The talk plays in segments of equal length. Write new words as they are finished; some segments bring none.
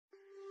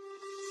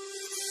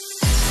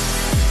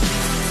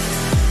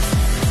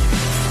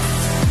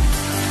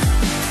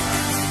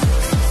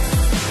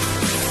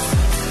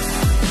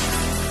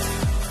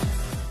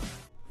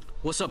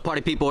What's up,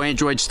 party people?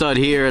 Android Stud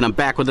here, and I'm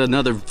back with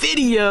another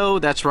video.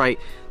 That's right,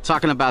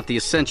 talking about the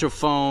Essential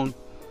phone.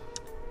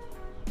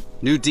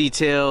 New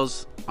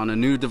details on a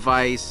new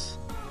device.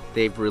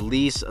 They've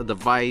released a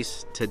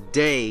device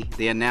today.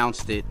 They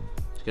announced it.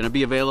 It's going to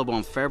be available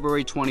on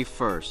February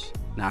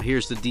 21st. Now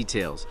here's the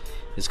details.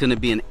 It's going to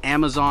be an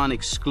Amazon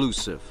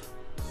exclusive.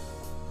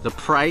 The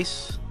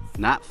price,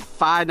 not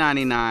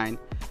 $5.99,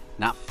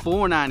 not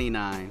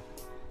 $4.99.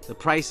 The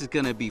price is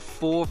going to be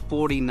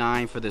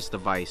 $4.49 for this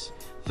device.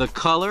 The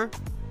color,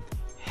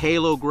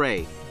 Halo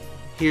Gray.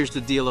 Here's the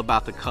deal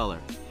about the color.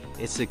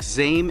 It's the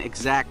same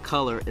exact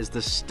color as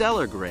the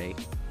Stellar Gray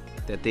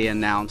that they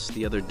announced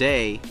the other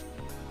day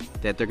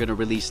that they're going to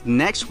release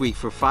next week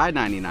for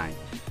 $5.99.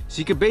 So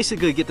you could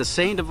basically get the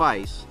same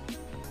device,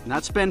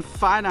 not spend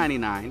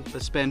 $5.99,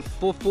 but spend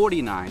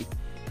 $4.49.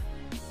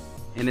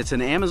 And it's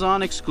an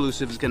Amazon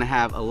exclusive. It's going to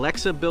have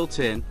Alexa built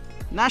in.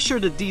 Not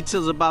sure the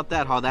details about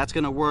that, how that's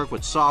going to work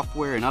with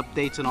software and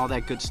updates and all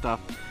that good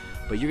stuff.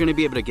 But you're going to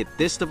be able to get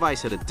this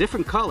device at a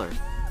different color.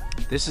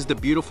 This is the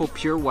beautiful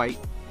pure white.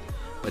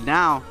 But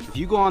now, if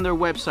you go on their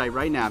website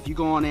right now, if you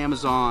go on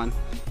Amazon,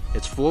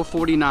 it's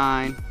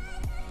 $4.49,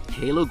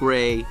 Halo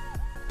Gray.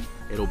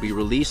 It'll be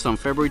released on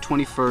February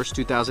 21st,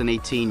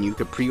 2018. You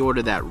could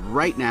pre-order that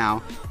right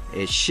now.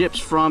 It ships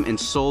from and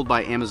sold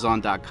by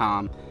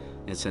Amazon.com.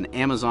 It's an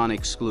Amazon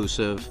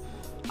exclusive.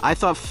 I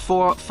thought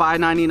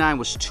 $5.99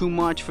 was too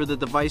much for the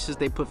devices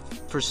they put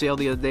for sale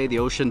the other day. The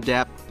Ocean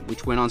Depth,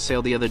 which went on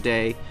sale the other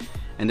day.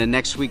 And then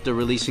next week they're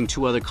releasing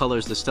two other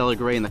colors, the Stellar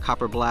Gray and the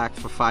Copper Black,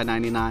 for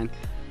 $5.99.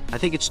 I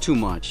think it's too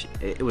much.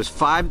 It was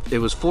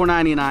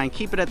 $4.99.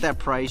 Keep it at that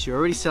price. You're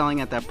already selling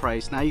at that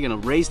price. Now you're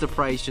gonna raise the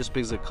price just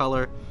because of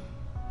color.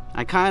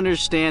 I kind of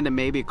understand that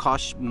maybe it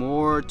costs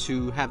more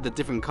to have the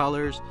different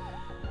colors.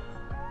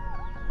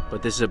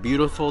 But this is a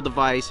beautiful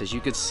device. As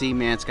you can see,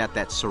 man, it's got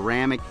that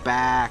ceramic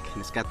back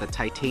and it's got the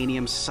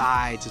titanium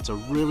sides. It's a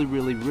really,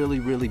 really, really,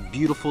 really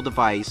beautiful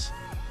device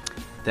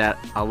that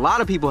a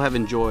lot of people have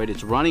enjoyed.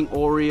 It's running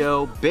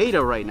Oreo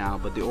beta right now,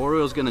 but the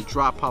Oreo is gonna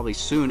drop probably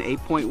soon,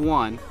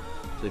 8.1.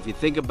 So if you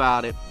think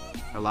about it,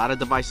 a lot of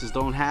devices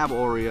don't have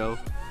Oreo.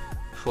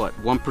 What,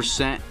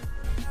 1%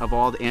 of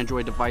all the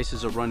Android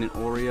devices are running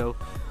Oreo.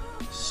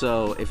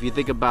 So if you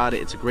think about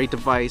it, it's a great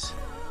device.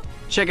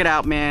 Check it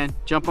out, man.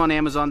 Jump on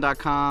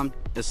Amazon.com.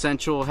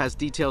 Essential has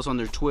details on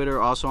their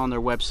Twitter, also on their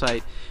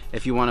website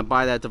if you want to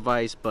buy that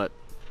device. But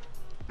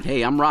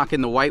hey, I'm rocking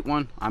the white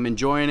one. I'm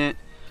enjoying it.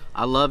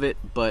 I love it.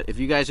 But if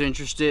you guys are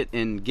interested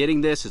in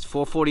getting this, it's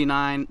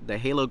 $4.49, the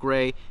Halo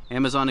Gray,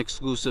 Amazon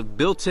exclusive,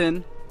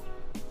 built-in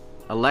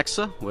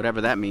Alexa,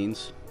 whatever that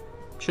means.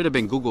 Should have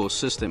been Google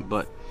Assistant,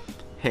 but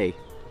hey,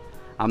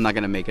 I'm not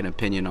gonna make an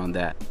opinion on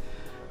that.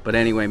 But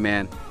anyway,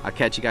 man, I'll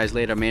catch you guys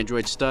later. I'm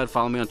Android Stud.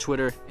 Follow me on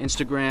Twitter,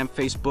 Instagram,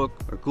 Facebook,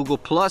 or Google+.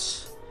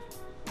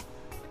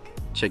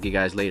 Check you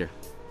guys later.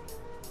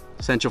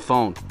 Essential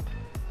phone,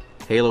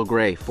 Halo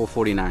Gray,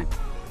 $4.49.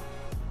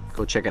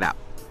 Go check it out.